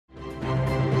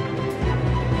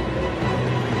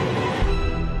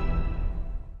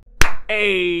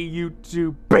Hey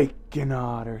YouTube,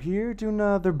 BakingOtter here to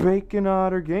another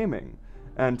BakingOtter Gaming.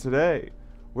 And today,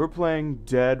 we're playing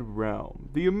Dead Realm,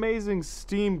 the amazing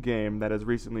Steam game that has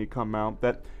recently come out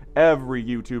that every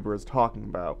YouTuber is talking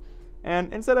about.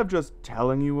 And instead of just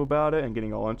telling you about it and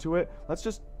getting all into it, let's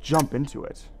just jump into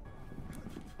it.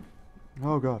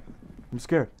 Oh god, I'm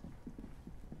scared.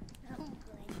 I'm going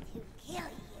to kill you.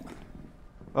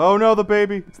 Oh no, the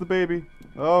baby, it's the baby.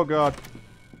 Oh god.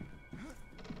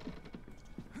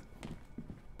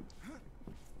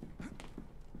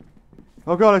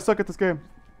 Oh god, I suck at this game.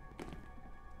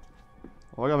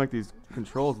 Oh, I gotta make these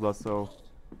controls less so.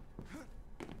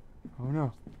 Oh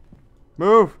no.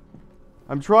 Move!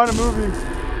 I'm trying to move you.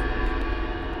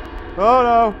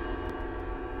 Oh no!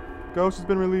 Ghost has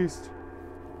been released.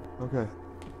 Okay.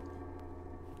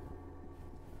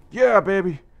 Yeah,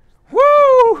 baby!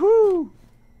 Woo-hoo!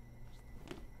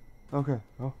 Okay.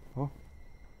 Oh.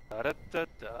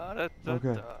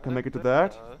 Okay. Can I make it to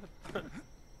that?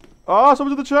 Oh,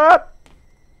 someone's in the chat!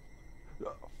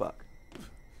 Oh, fuck.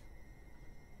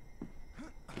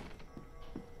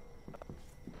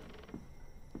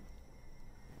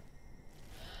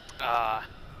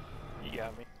 You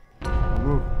got me.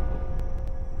 Move.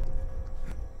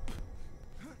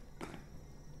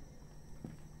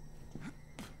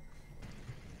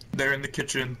 They're in the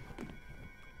kitchen.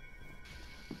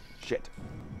 Shit.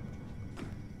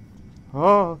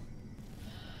 Oh.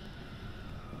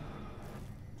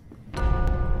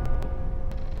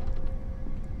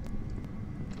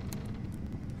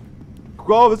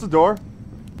 Oh, this is a door.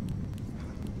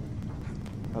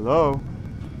 Hello.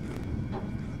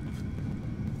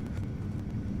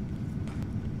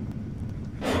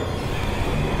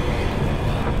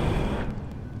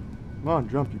 Come on,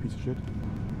 jump, you piece of shit.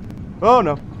 Oh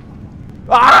no.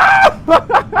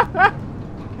 Ah!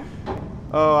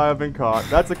 Oh, I have been caught.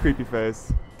 That's a creepy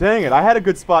face. Dang it, I had a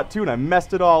good spot too and I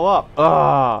messed it all up.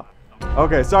 Ah.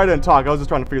 Okay, sorry I didn't talk. I was just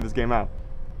trying to figure this game out.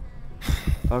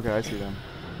 Okay, I see them.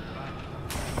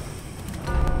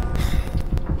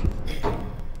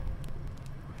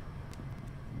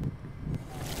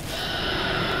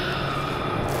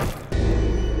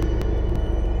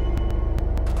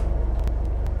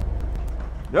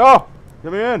 No!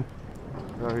 Get me in!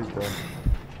 Oh, he's dead.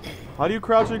 How do you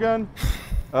crouch again?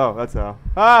 Oh, that's how.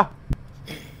 Ah!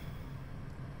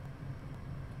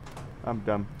 I'm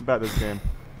dumb. I'm bad at this game.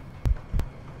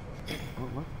 Oh,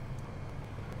 what?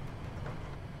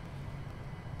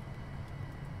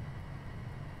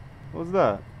 What was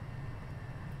that?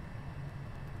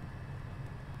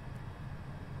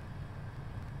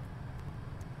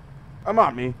 I'm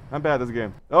on me. I'm bad at this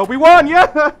game. Oh, we won!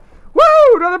 Yeah!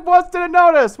 Woo! The other boss didn't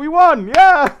notice! We won!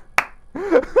 Yeah!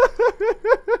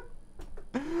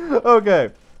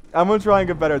 Okay. I'm gonna try and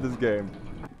get better at this game.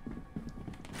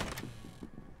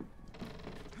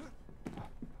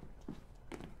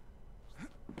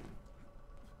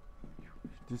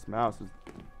 This mouse is...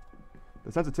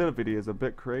 The sensitivity is a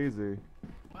bit crazy.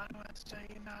 Why do I say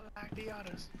you're not like the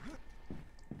others?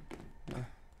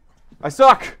 I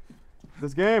suck!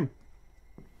 This game.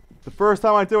 The first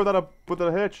time I did without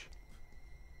a hitch.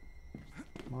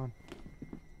 Come on.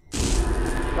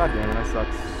 God damn it, I suck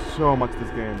so much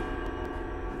this game.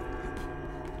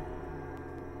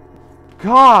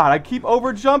 God, I keep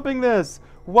over jumping this!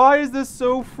 Why is this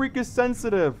so freakish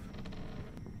sensitive?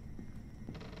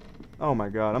 Oh my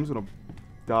god, I'm just gonna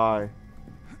die.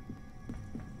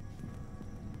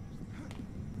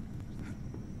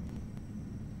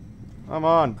 Come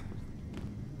on.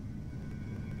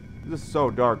 This is so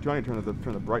dark. Do I need to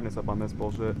turn the brightness up on this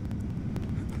bullshit?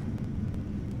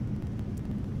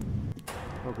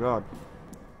 Oh god.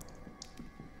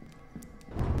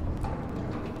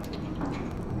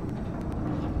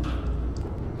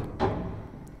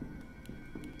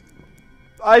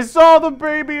 I saw the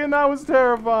baby and that was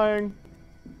terrifying.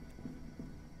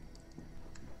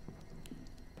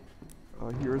 Oh,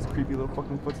 I hear his creepy little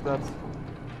fucking footsteps.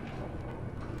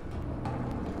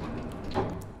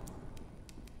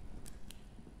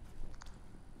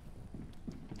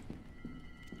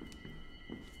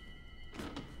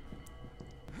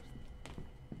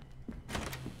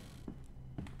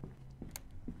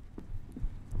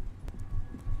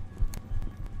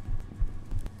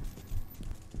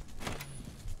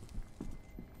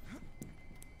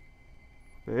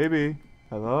 Baby,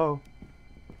 hello.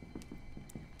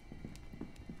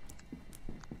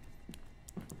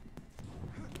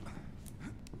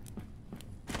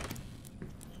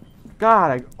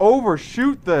 God, I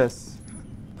overshoot this.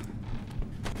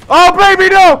 Oh, baby,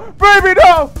 no! Baby,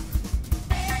 no!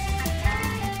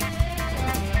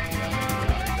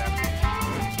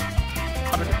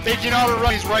 Baking Otter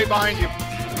run, he's right behind you.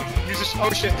 Use this.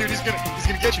 Oh shit, dude, he's gonna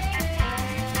get you.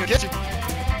 He's gonna get you.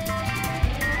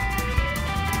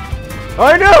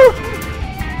 I knew!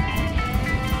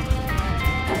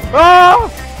 Ah!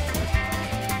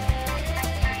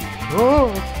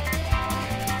 Oh!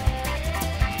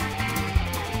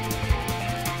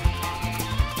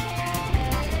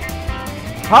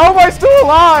 How am I still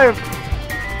alive?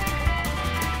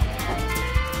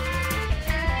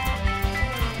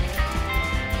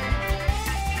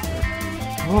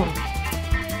 Oh.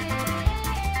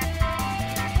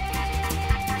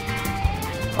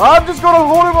 I'm just gonna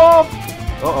hold him off.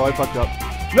 Uh-oh, I fucked up.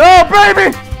 No,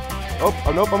 baby! Oh,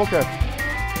 nope, I'm okay.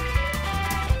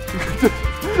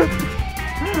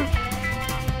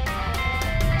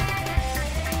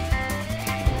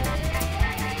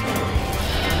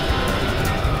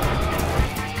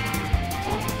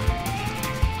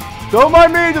 Don't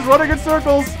mind me, just running in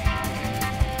circles.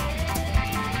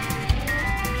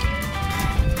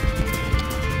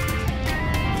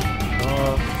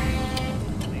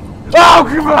 Oh,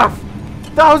 come on!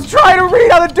 I was trying to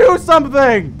read how to do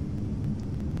something!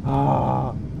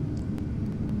 Ah.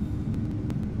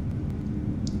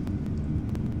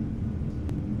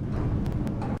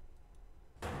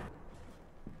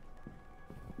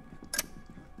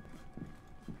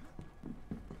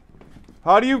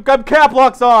 How do you get cap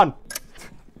locks on?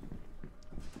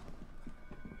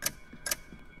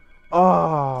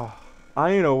 Oh,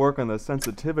 I need to work on the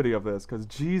sensitivity of this, because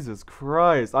Jesus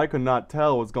Christ, I could not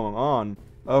tell what's going on.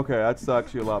 Okay, that's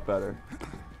actually a lot better.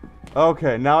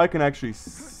 Okay, now I can actually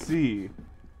see.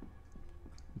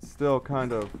 It's still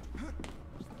kind of...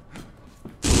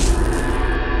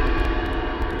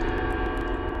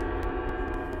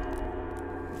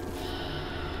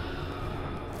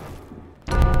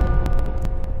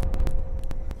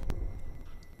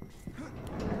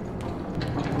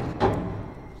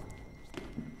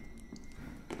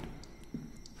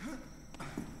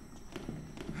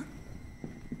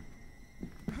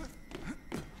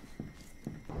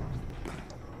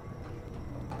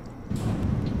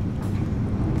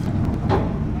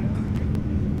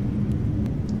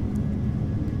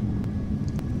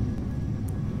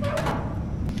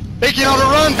 Baking Otter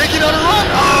run! Baking Otter run!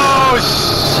 Oh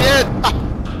shit!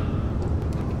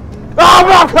 Oh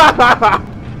my god!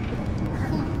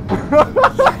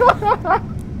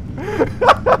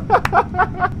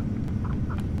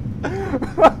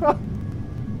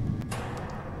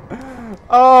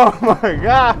 Oh my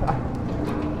god!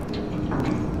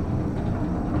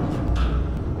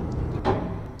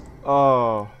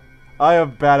 Oh, I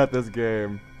am bad at this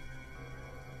game.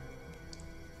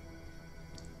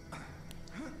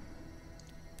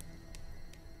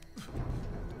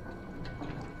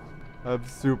 I'm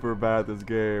super bad at this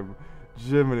game.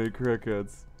 Jiminy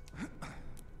crickets.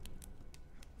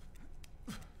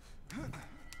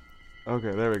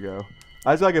 Okay, there we go.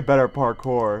 I just gotta get better at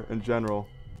parkour in general.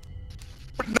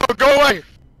 No, go away!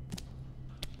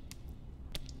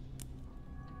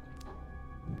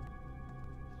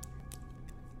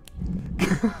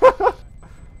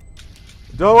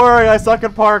 Don't worry, I suck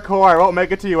at parkour. I won't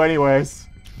make it to you anyways.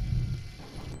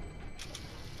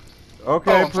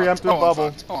 Okay, preemptive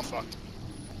bubble. Oh, I'm fucked.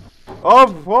 Oh,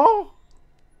 whoa!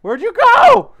 Where'd you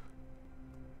go?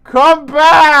 Come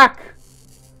back!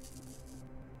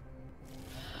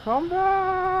 Come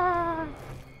back!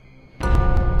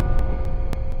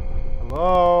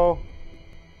 Hello?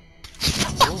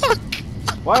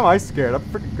 Why am I scared? I'm a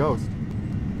freaking ghost.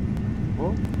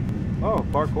 Whoa. Oh,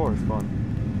 parkour is fun.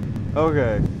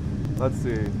 Okay, let's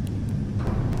see.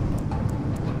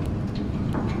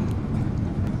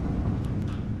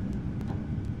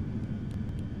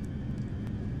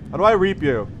 How do I reap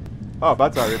you? Oh,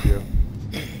 that's how I reap you.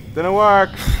 Didn't work!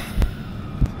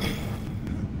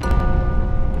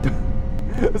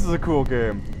 This is a cool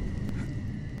game.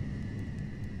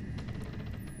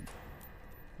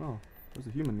 Oh, there's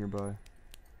a human nearby.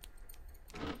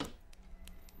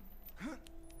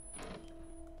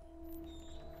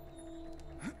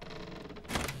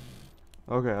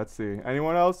 Okay, let's see.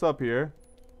 Anyone else up here?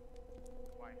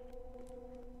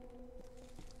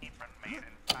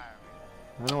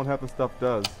 I don't know what half the stuff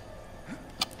does.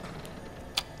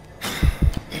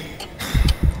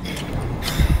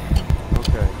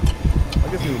 Okay. I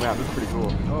guess new map. This is pretty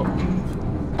cool. Oh.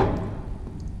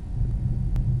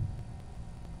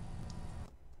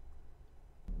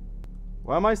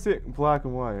 Why am I seeing black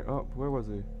and white? Oh, where was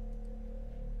he?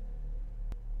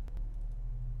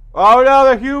 Oh no,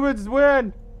 the humans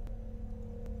win!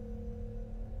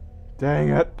 Dang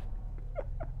it.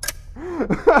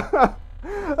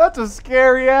 That's a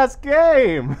scary ass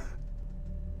game.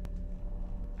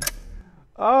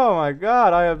 Oh my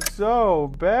god, I am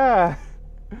so bad.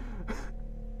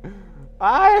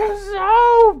 I am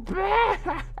so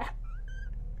bad.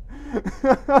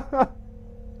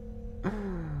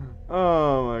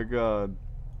 Oh my god.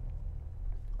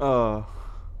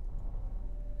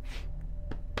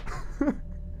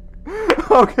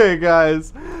 Okay,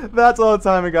 guys, that's all the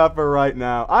time we got for right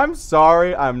now. I'm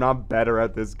sorry I'm not better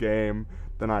at this game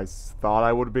than I thought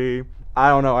I would be. I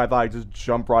don't know, I thought I'd just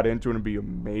jump right into it and be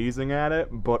amazing at it,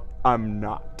 but I'm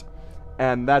not.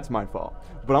 And that's my fault.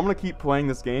 But I'm gonna keep playing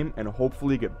this game and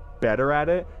hopefully get better at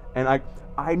it. And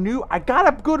I knew I got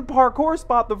a good parkour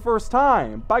spot the first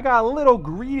time, but I got a little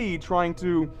greedy trying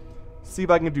to see if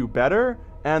I can do better,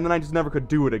 and then I just never could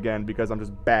do it again because I'm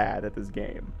just bad at this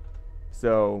game.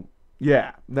 So,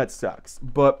 yeah, that sucks.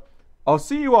 But I'll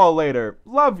see you all later.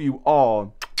 Love you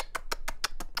all.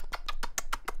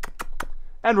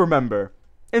 And remember,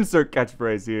 insert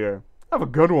catchphrase here. Have a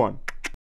good one.